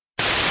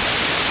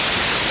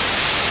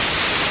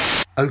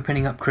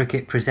Opening Up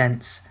Cricket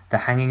presents the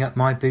Hanging Up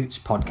My Boots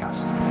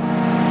podcast.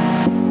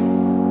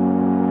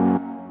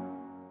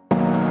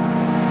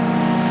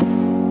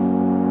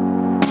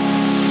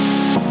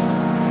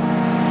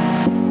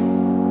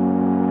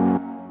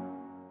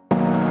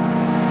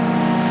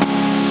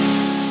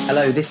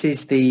 Hello, this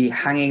is the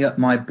Hanging Up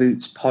My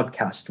Boots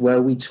podcast,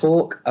 where we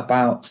talk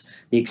about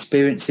the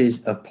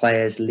experiences of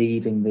players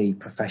leaving the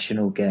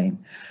professional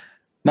game.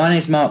 My name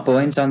is Mark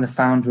Boynes. I'm the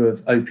founder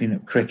of Opening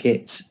Up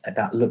Cricket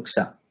that looks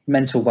at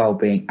mental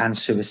well-being and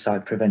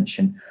suicide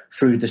prevention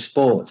through the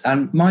sport.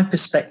 And my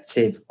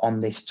perspective on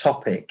this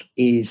topic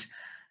is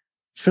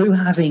through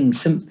having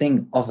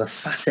something of a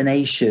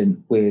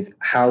fascination with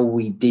how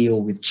we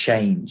deal with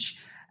change,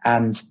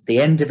 and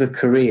the end of a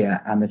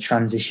career and the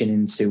transition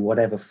into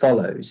whatever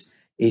follows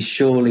is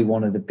surely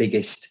one of the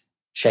biggest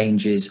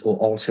changes or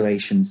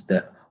alterations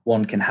that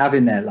one can have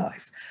in their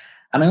life.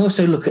 And I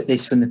also look at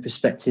this from the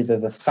perspective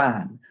of a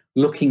fan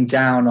looking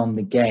down on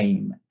the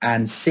game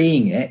and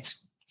seeing it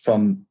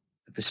from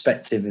the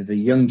perspective of a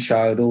young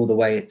child all the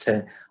way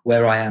to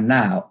where I am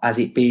now as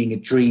it being a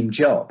dream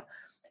job.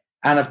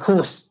 And of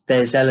course,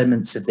 there's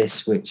elements of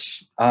this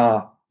which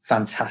are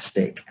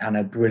fantastic and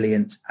are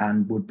brilliant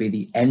and would be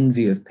the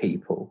envy of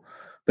people.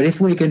 But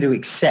if we're going to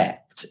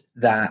accept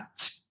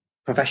that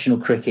professional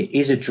cricket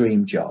is a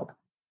dream job,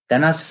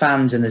 then as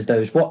fans and as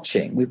those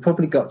watching, we've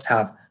probably got to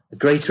have a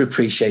greater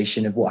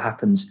appreciation of what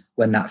happens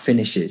when that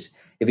finishes.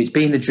 If it's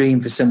been the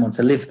dream for someone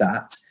to live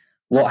that,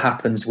 what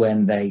happens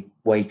when they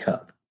wake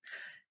up?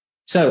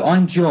 So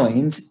I'm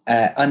joined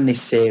on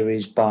this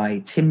series by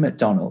Tim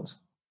McDonald.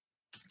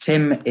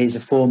 Tim is a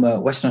former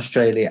Western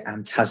Australia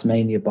and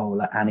Tasmania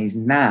bowler and is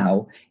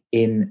now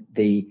in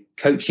the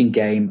coaching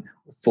game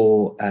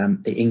for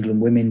the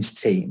England women's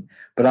team.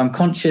 But I'm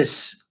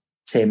conscious,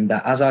 Tim,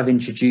 that as I've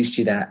introduced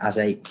you there as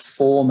a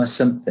former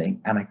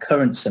something and a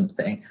current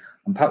something,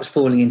 I'm perhaps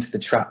falling into the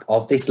trap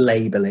of this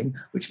labelling,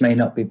 which may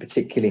not be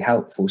particularly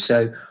helpful.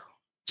 So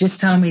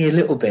just tell me a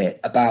little bit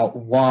about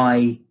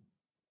why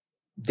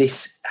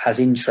this has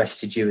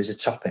interested you as a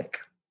topic.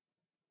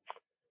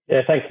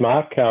 Yeah, thanks,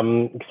 Mark.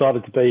 I'm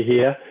excited to be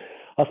here.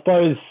 I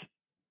suppose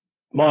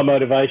my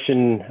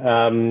motivation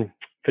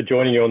for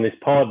joining you on this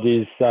pod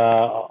is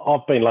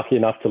I've been lucky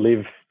enough to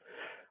live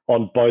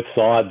on both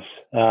sides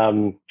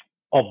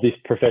of this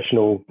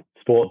professional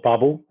sport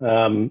bubble.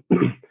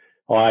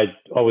 I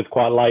was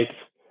quite late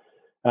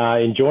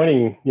in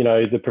joining,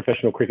 the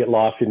professional cricket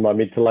life in my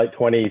mid to late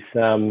 20s,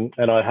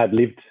 and I had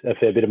lived a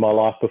fair bit of my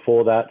life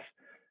before that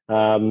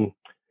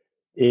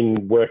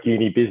in work,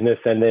 uni, business,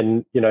 and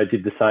then,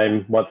 did the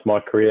same once my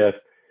career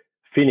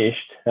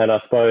finished. And I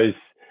suppose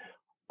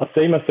I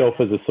see myself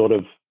as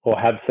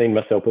have seen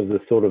myself as a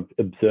sort of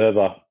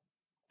observer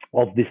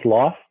of this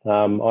life. I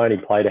only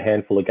played a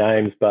handful of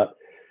games, but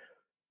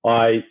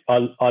I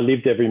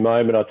lived every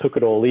moment. I took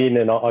it all in,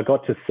 and I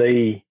got to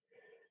see,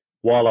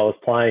 while I was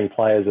playing,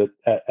 players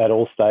at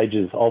all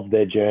stages of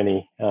their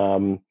journey,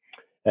 and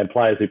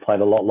players who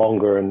played a lot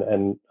longer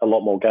and a lot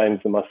more games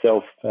than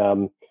myself.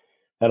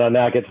 And I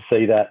now get to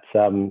see that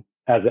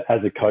as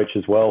a coach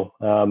as well.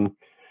 And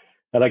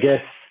I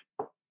guess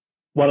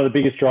one of the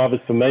biggest drivers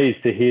for me is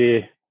to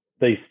hear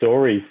these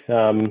stories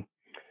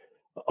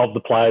of the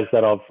players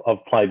that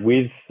I've played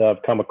with,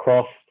 I've come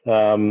across,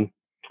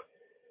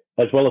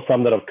 as well as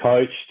some that I've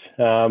coached.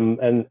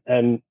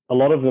 And a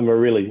lot of them are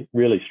really,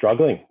 really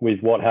struggling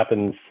with what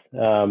happens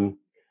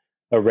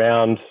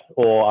around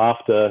or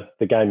after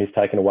the game is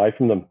taken away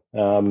from them.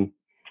 And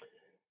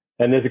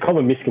there's a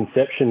common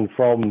misconception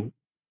from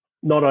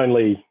not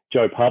only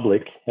Joe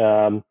Public,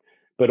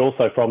 but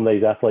also from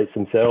these athletes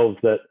themselves,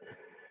 that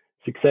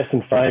success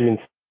and fame in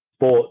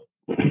sport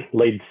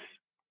leads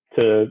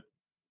to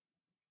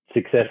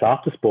success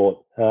after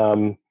sport.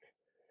 And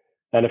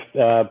if,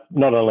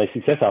 not only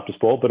success after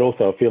sport, but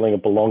also a feeling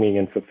of belonging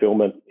and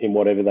fulfillment in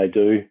whatever they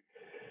do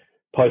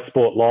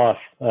post-sport life,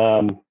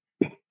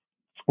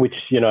 which,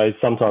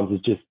 sometimes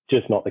is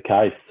just not the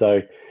case. So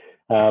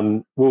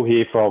we'll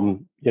hear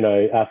from,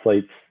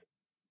 athletes,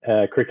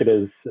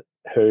 cricketers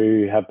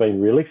who have been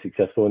really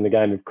successful in the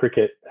game of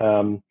cricket,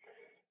 and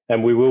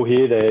we will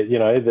hear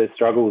their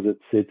struggles.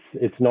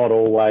 It's not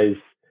always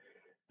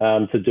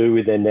to do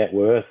with their net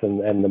worth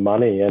and the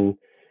money, and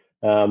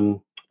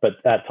but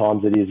at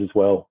times it is as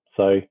well.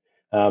 So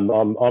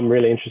I'm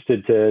really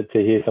interested to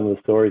hear some of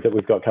the stories that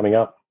we've got coming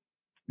up.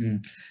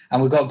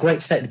 And we've got a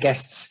great set of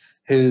guests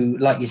who,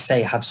 like you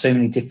say, have so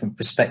many different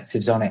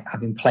perspectives on it,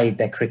 having played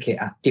their cricket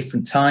at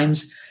different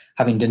times,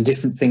 having done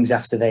different things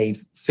after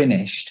they've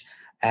finished,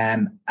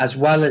 as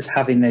well as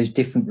having those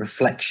different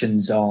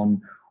reflections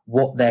on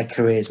what their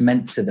careers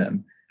meant to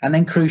them, and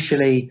then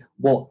crucially,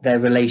 what their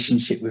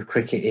relationship with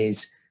cricket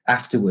is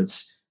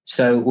afterwards.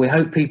 So we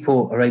hope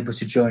people are able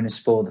to join us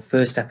for the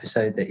first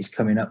episode that is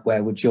coming up,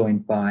 where we're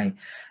joined by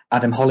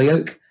Adam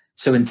Hollioake.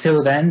 So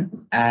until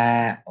then,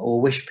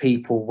 we'll wish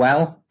people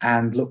well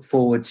and look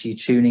forward to you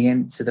tuning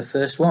in to the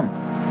first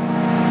one.